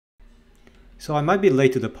So I might be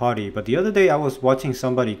late to the party, but the other day I was watching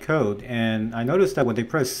somebody code and I noticed that when they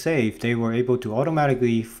press save, they were able to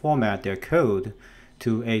automatically format their code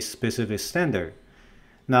to a specific standard.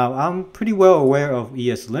 Now I'm pretty well aware of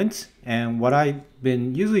Eslint, and what I've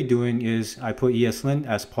been usually doing is I put Eslint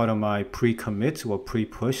as part of my pre-commit or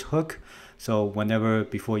pre-push hook. So whenever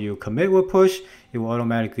before you commit or push, it will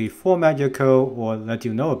automatically format your code or let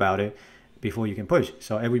you know about it before you can push.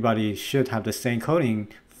 So everybody should have the same coding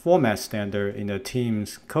format standard in the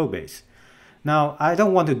team's code base. Now, I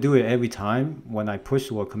don't want to do it every time when I push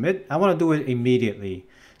or commit. I want to do it immediately.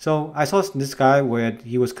 So I saw this guy where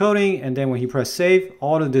he was coding, and then when he pressed save,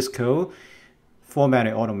 all of this code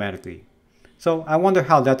formatted automatically. So I wonder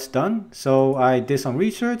how that's done. So I did some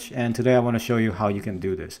research, and today I want to show you how you can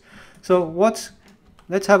do this. So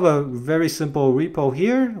let's have a very simple repo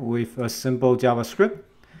here with a simple JavaScript,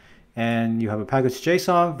 and you have a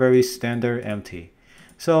package.json, very standard empty.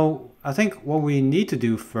 So I think what we need to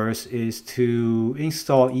do first is to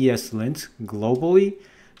install Eslint globally.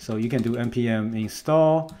 So you can do npm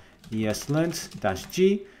install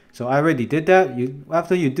eslint-g. So I already did that.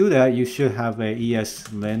 After you do that, you should have a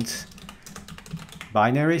eslint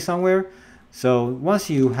binary somewhere. So once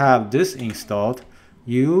you have this installed,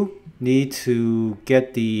 you need to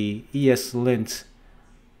get the Eslint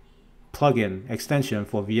plugin extension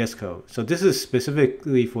for VS Code. So this is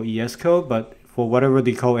specifically for ES Code, but for whatever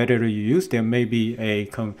the code editor you use, there may be a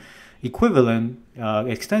equivalent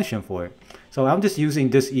extension for it. So I'm just using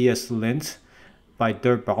this Eslint by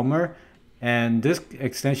Dirk Ballmer, and this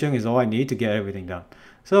extension is all I need to get everything done.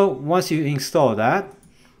 So once you install that,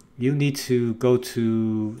 you need to go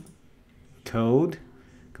to code,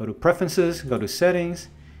 go to preferences, go to settings,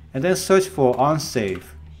 and then search for onSave.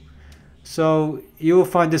 So you will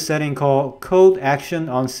find this setting called code action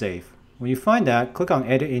onSave. When you find that, click on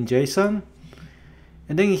edit in JSON.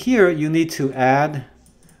 And then here you need to add,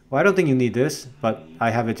 well, I don't think you need this, but I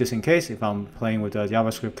have it just in case if I'm playing with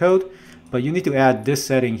JavaScript code. But you need to add this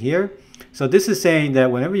setting here. So this is saying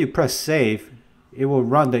that whenever you press save, it will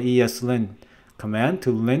run the eslint command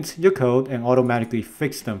to lint your code and automatically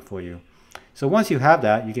fix them for you. So once you have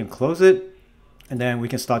that, you can close it, and then we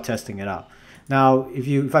can start testing it out. Now,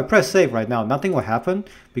 if I press save right now, nothing will happen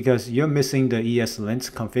because you're missing the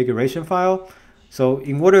eslint configuration file. So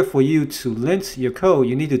in order for you to lint your code,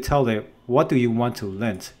 you need to tell it what do you want to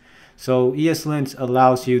lint. So Eslint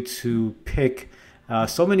allows you to pick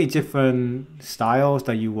so many different styles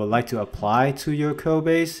that you would like to apply to your code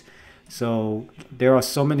base. So there are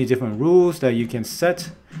so many different rules that you can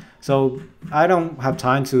set. So I don't have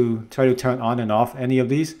time to try to turn on and off any of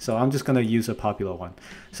these, so I'm just going to use a popular one.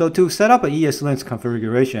 So to set up an Eslint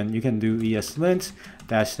configuration, you can do eslint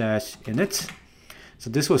 --init. So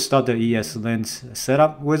this will start the Eslint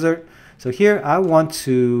setup wizard. So here I want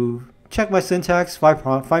to check my syntax, find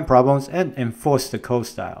problems, and enforce the code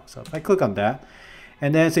style. So if I click on that,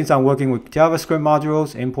 and then since I'm working with JavaScript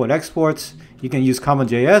modules, import exports, you can use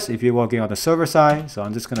CommonJS if you're working on the server side. So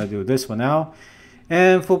I'm just going to do this for now.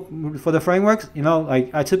 And for the frameworks, you know, like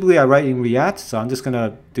I typically write in React, so I'm just going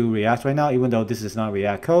to do React right now, even though this is not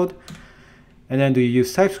React code. And then do you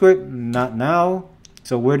use TypeScript? Not now.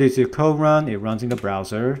 So where does your code run? It runs in the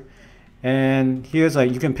browser. And here's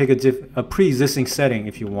like you can pick a pre-existing setting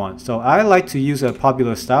if you want. So I like to use a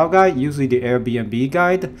popular style guide, usually the Airbnb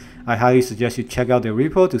guide. I highly suggest you check out their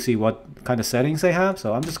repo to see what kind of settings they have.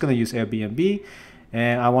 So I'm just going to use Airbnb,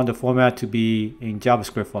 and I want the format to be in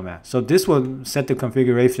JavaScript format. So this will set the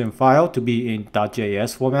configuration file to be in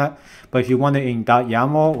 .js format. But if you want it in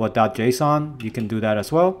 .yaml or .json, you can do that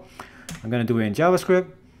as well. I'm going to do it in JavaScript.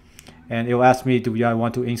 And it will ask me, do I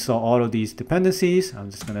want to install all of these dependencies?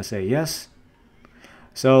 I'm just going to say yes.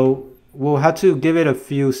 So we'll have to give it a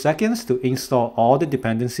few seconds to install all the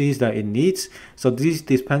dependencies that it needs. So these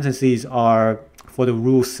dependencies are for the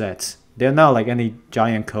rule sets. They're not like any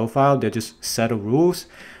giant code file. They're just set of rules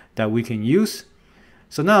that we can use.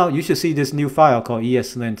 So now you should see this new file called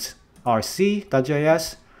eslint.rc.js.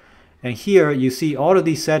 And here you see all of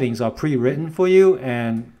these settings are pre-written for you,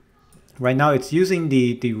 and right now it's using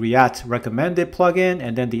the React recommended plugin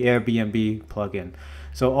and then the Airbnb plugin.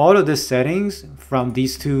 So all of the settings from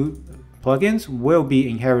these two plugins will be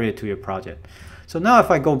inherited to your project. So now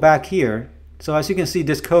if I go back here, so as you can see,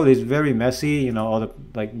 this code is very messy. You know, all the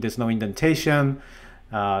there's no indentation.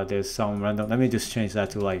 There's some random. Let me just change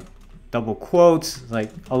that to like double quotes.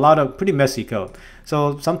 Like a lot of pretty messy code.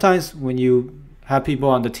 So sometimes when you have people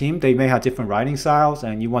on the team, they may have different writing styles,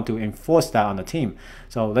 and you want to enforce that on the team.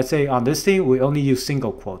 So let's say on this team, we only use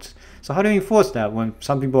single quotes. So how do you enforce that when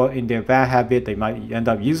some people in their bad habit, they might end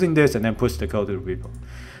up using this and then push the code to the repo?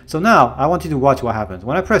 So now I want you to watch what happens.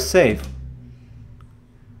 When I press save,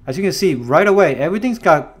 as you can see right away, everything's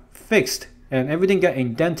got fixed and everything got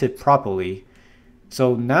indented properly.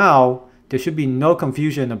 So now there should be no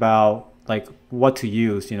confusion about like what to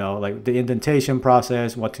use, like the indentation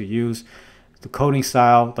process, what to use, the coding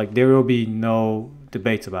style. Like there will be no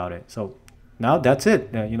debates about it. So now that's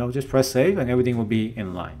it. Just press save and everything will be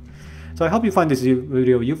in line. So I hope you find this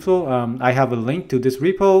video useful. I have a link to this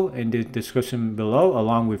repo in the description below,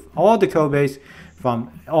 along with all the code base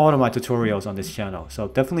from all of my tutorials on this channel. So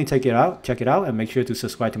definitely check it out, and make sure to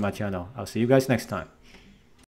subscribe to my channel. I'll see you guys next time.